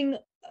 including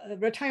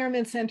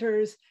retirement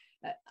centers.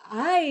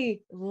 I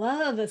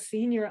love a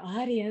senior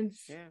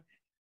audience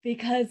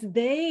because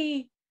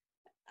they,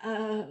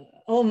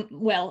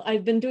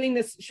 I've been doing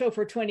this show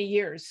for 20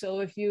 years.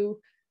 So if you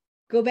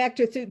go back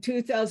to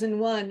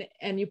 2001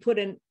 and you put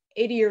an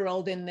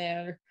 80-year-old in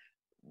there,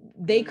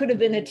 they could have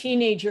been a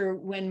teenager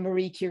when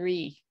Marie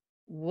Curie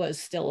was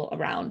still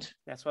around.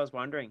 That's what I was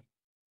wondering.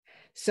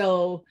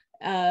 So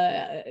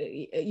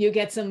you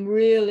get some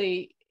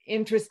really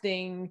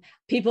interesting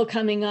people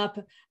coming up.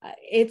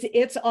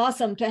 It's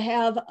awesome to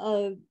have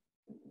a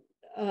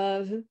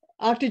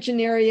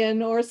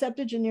octogenarian or a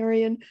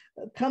septuagenarian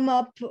come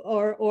up,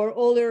 or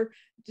older,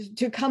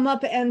 to come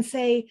up and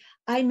say,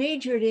 I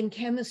majored in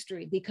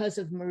chemistry because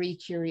of Marie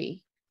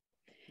Curie,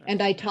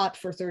 and I taught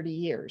for 30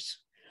 years.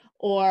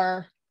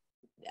 Or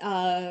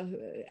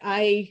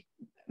I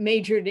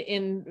majored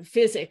in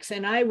physics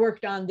and I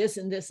worked on this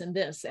and this and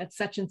this at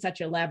such and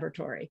such a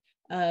laboratory.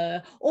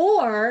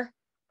 Or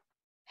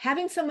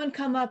having someone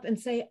come up and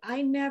say,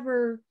 I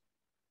never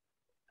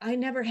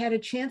had a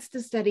chance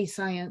to study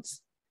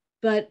science,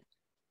 but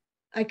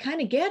I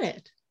kind of get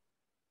it.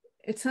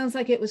 It sounds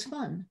like it was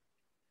fun.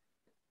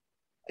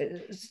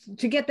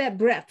 To get that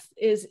breadth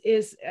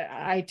is,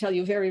 I tell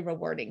you, very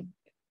rewarding.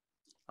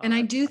 And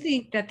I do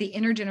think that the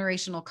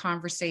intergenerational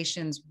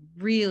conversations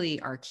really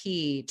are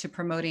key to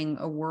promoting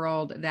a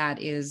world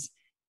that is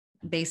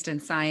based in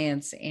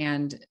science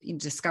and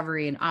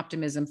discovery and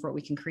optimism for what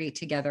we can create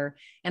together.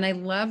 And I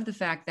love the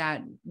fact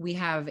that we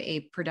have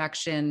a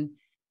production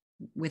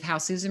with how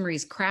Susan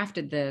Marie's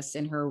crafted this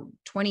in her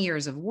 20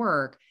 years of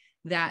work,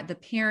 that the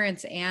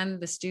parents and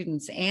the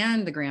students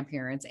and the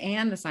grandparents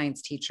and the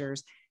science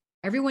teachers,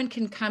 everyone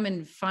can come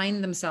and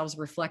find themselves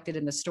reflected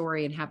in the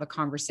story and have a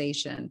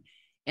conversation.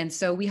 And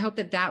so we hope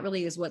that that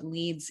really is what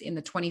leads in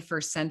the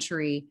 21st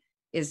century,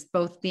 is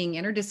both being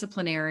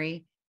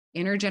interdisciplinary,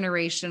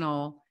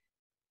 intergenerational,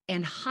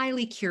 and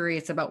highly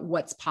curious about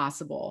what's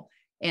possible.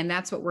 And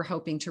that's what we're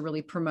hoping to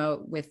really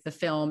promote with the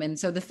film. And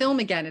so the film,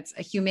 again, it's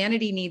A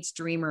Humanity Needs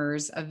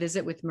Dreamers, a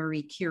visit with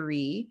Marie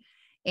Curie.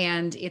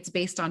 And it's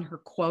based on her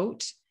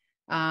quote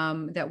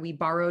that we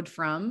borrowed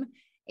from.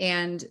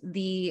 And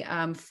the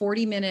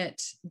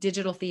 40-minute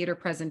digital theater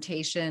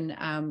presentation,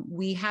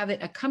 we have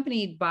it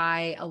accompanied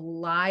by a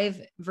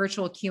live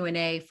virtual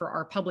Q&A for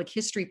our public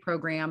history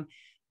program.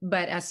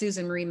 But as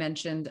Susan Marie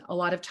mentioned, a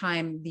lot of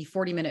time the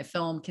 40-minute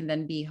film can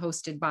then be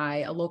hosted by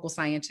a local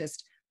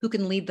scientist who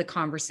can lead the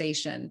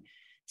conversation.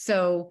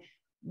 So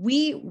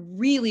we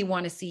really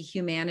want to see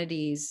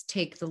humanities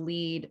take the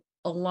lead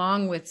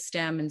along with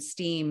STEM and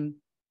STEAM,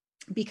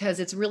 because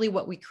it's really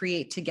what we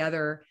create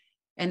together.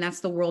 And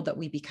that's the world that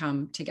we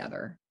become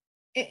together.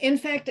 In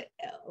fact,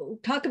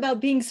 talk about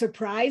being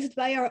surprised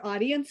by our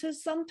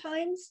audiences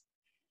sometimes.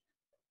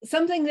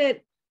 Something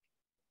that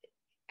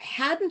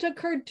hadn't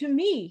occurred to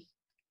me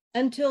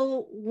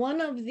until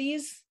one of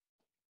these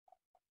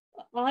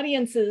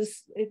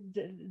audiences,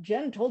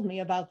 Jen told me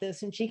about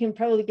this, and she can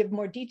probably give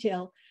more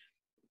detail,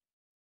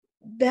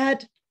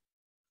 that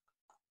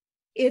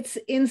it's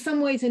in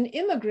some ways an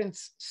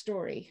immigrant's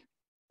story.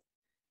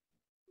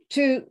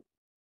 To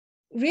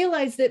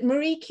realize that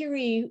Marie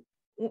Curie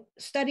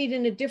studied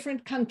in a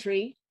different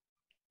country,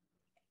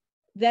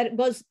 that it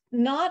was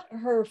not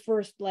her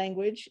first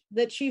language,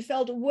 that she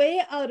felt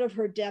way out of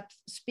her depth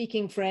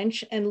speaking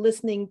French and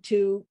listening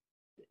to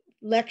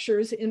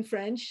lectures in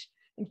French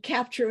and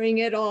capturing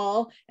it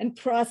all and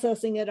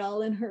processing it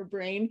all in her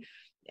brain,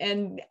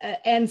 and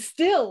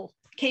still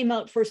came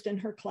out first in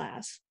her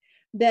class,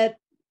 that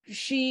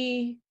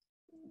she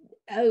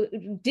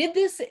did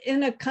this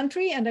in a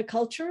country and a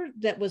culture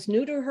that was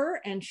new to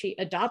her, and she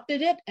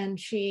adopted it, and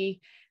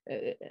she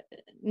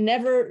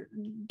never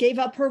gave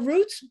up her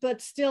roots,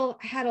 but still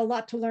had a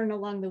lot to learn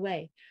along the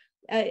way.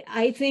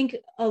 I think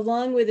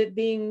along with it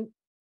being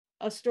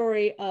a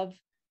story of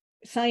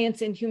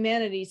science and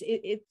humanities,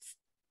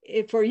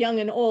 for young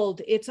and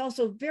old, it's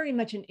also very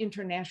much an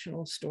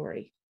international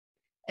story.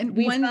 And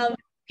we found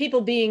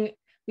people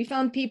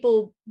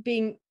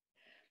being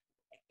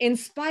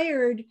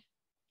inspired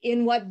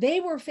in what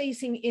they were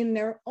facing in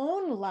their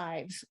own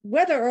lives,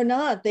 whether or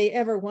not they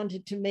ever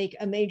wanted to make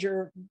a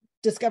major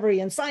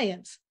discovery in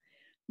science,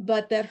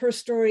 but that her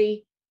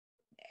story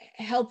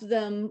helped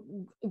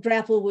them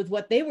grapple with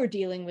what they were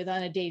dealing with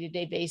on a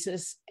day-to-day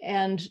basis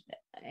and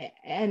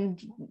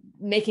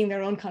making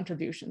their own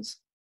contributions.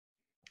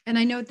 And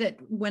I know that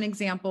one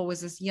example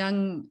was this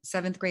young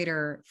 7th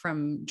grader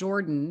from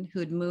Jordan who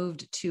had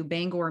moved to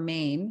Bangor,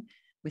 Maine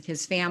with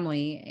his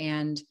family.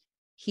 And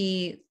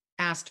he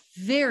asked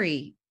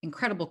very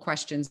incredible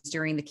questions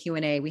during the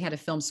Q&A. We had a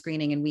film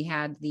screening and we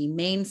had the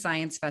Maine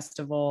Science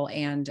Festival,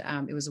 and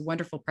it was a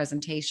wonderful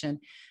presentation.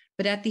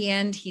 But at the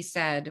end, he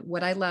said,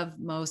 what I love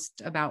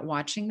most about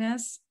watching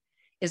this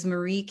is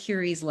Marie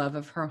Curie's love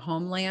of her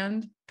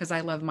homeland, because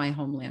I love my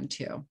homeland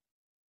too.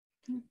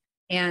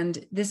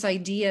 And this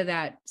idea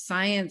that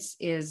science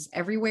is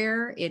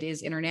everywhere, it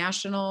is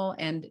international,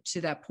 and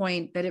to that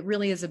point that it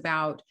really is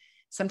about,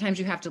 sometimes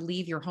you have to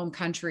leave your home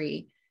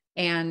country,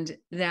 and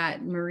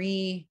that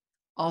Marie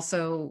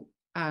also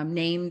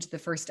named the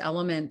first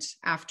element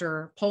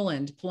after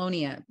Poland,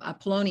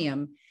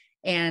 polonium,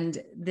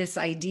 and this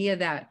idea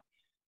that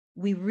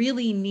we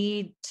really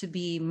need to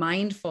be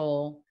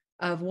mindful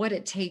of what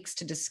it takes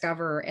to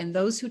discover, and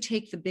those who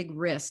take the big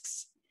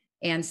risks.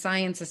 And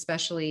science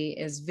especially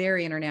is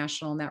very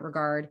international in that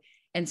regard.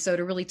 And so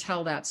to really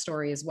tell that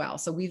story as well.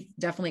 So we've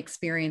definitely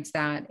experienced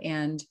that.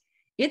 And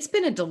it's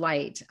been a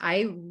delight.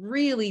 I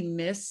really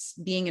miss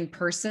being in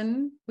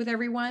person with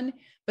everyone,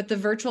 but the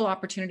virtual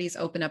opportunities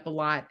open up a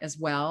lot as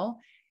well.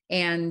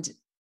 And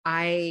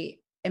I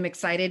am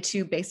excited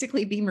to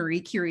basically be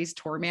Marie Curie's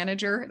tour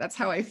manager. That's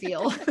how I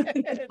feel in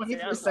the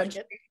 21st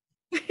century.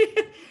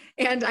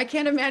 And I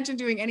can't imagine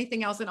doing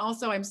anything else. And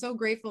also I'm so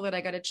grateful that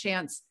I got a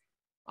chance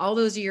all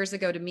those years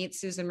ago to meet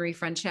Susan Marie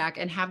Frenchak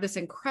and have this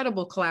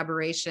incredible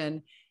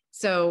collaboration.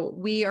 So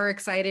we are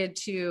excited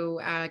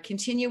to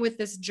continue with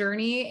this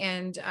journey,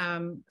 and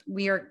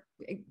we are,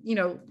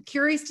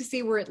 curious to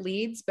see where it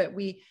leads, but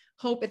we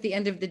hope at the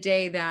end of the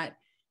day that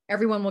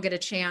everyone will get a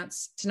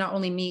chance to not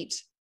only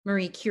meet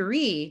Marie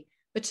Curie,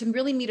 but to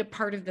really meet a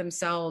part of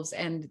themselves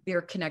and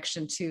their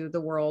connection to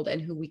the world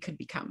and who we could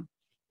become.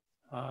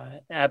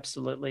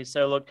 Absolutely.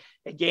 So look,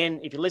 again,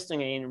 if you're listening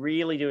in,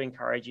 really do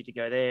encourage you to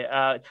go there.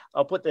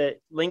 I'll put the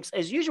links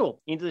as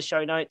usual into the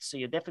show notes, so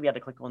you'll definitely be able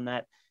to click on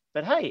that.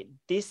 But hey,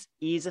 this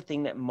is a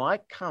thing that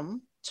might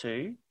come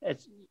to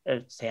a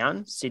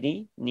town,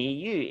 city near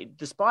you.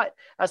 Despite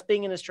us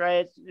being in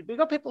Australia, we've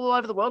got people all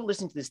over the world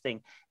listening to this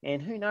thing.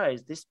 And who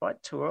knows, this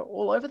might tour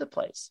all over the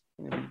place.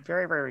 It'll be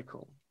very, very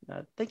cool.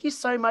 Thank you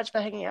so much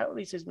for hanging out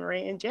with us,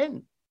 Marie and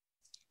Jen.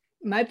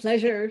 My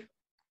pleasure.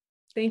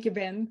 Thank you,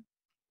 Ben.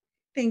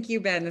 Thank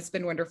you, Ben. It's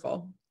been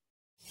wonderful.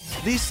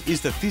 This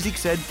is the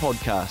Physics Ed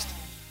Podcast.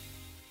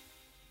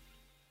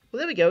 Well,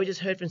 there we go. We just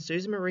heard from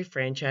Susan Marie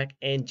Franchak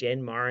and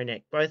Jen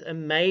Myronek, both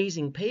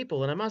amazing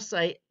people. And I must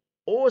say,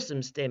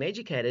 awesome STEM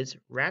educators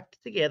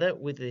wrapped together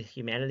with the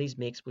humanities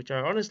mix, which I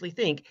honestly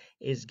think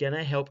is going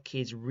to help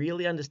kids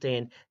really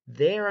understand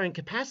their own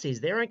capacities,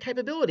 their own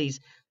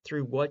capabilities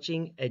through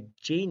watching a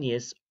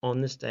genius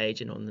on the stage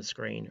and on the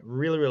screen.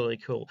 Really, really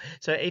cool.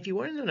 So if you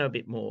want to know a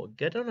bit more,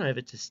 get on over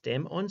to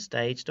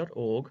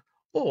stemonstage.org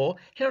or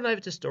head on over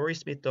to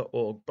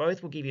storysmith.org.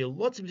 Both will give you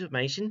lots of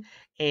information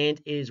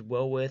and it is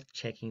well worth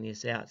checking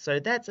this out. So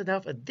that's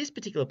enough of this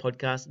particular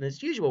podcast. And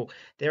as usual,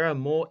 there are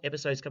more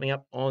episodes coming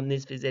up on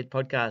this Phys Ed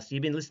podcast.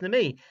 You've been listening to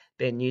me,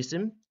 Ben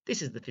Newsom.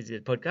 This is the Phys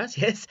Ed podcast,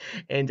 yes.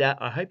 And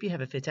I hope you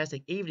have a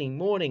fantastic evening,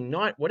 morning,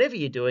 night, whatever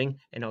you're doing.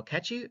 And I'll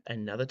catch you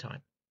another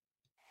time.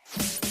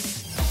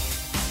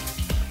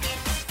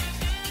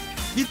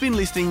 You've been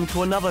listening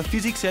to another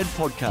Physics Ed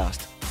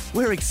podcast.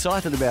 We're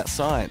excited about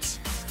science.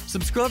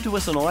 Subscribe to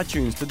us on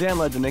iTunes to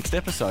download the next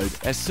episode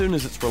as soon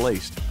as it's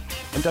released.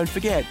 And don't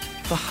forget,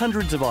 for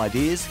hundreds of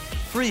ideas,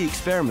 free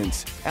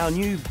experiments, our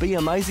new Be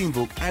Amazing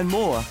book and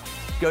more,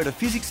 go to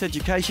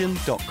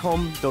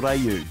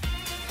physicseducation.com.au.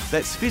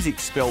 That's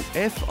physics spelled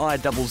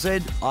F-I-Z-Z-I-C-S.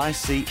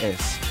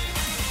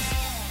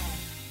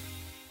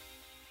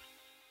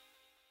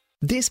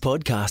 This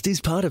podcast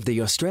is part of the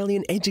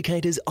Australian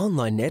Educators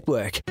Online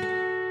Network.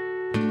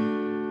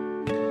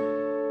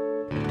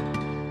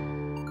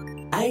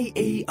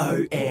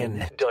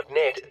 aeon.net.au